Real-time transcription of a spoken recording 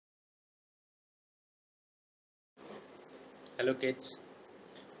Hello kids,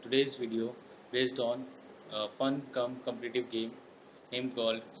 today's video based on a fun come competitive game named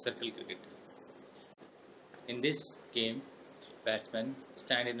called Circle Cricket. In this game, batsmen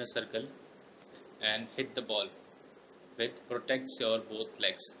stand in a circle and hit the ball with protects your both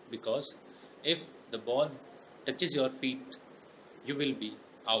legs because if the ball touches your feet, you will be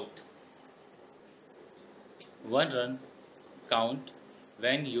out. One run count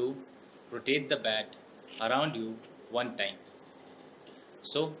when you rotate the bat around you one time.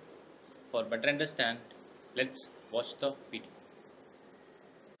 So, for better understand, let's watch the video.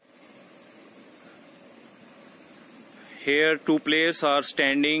 Here two players are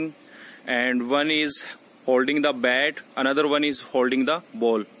standing and one is holding the bat, another one is holding the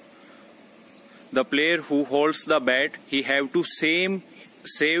ball. The player who holds the bat, he have to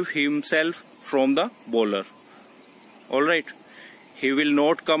save himself from the bowler. Alright, he will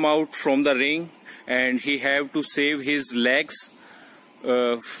not come out from the ring and he have to save his legs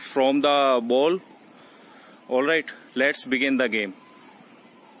from the ball. Alright, let's begin the game.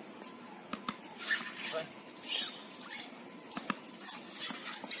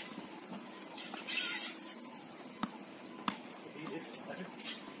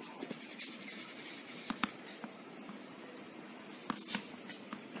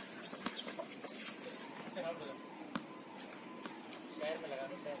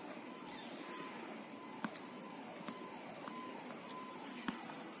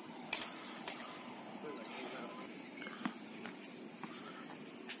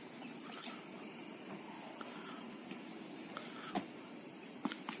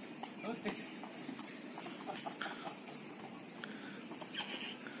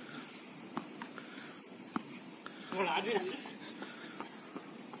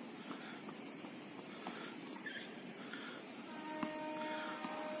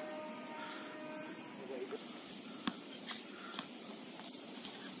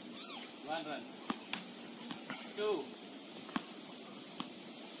 One run. Two.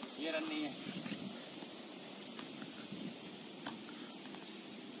 ये run नहीं है.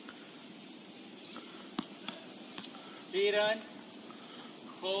 Three run.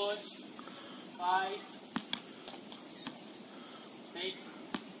 4, 5, 6.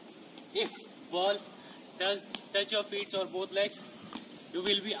 If ball does touch your feet or both legs, you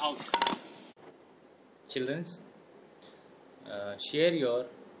will be out. Children, share your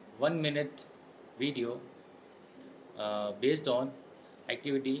 1 minute video based on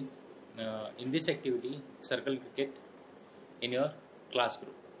activity in this activity circle cricket in your class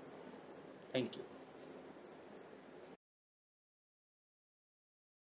group. Thank you.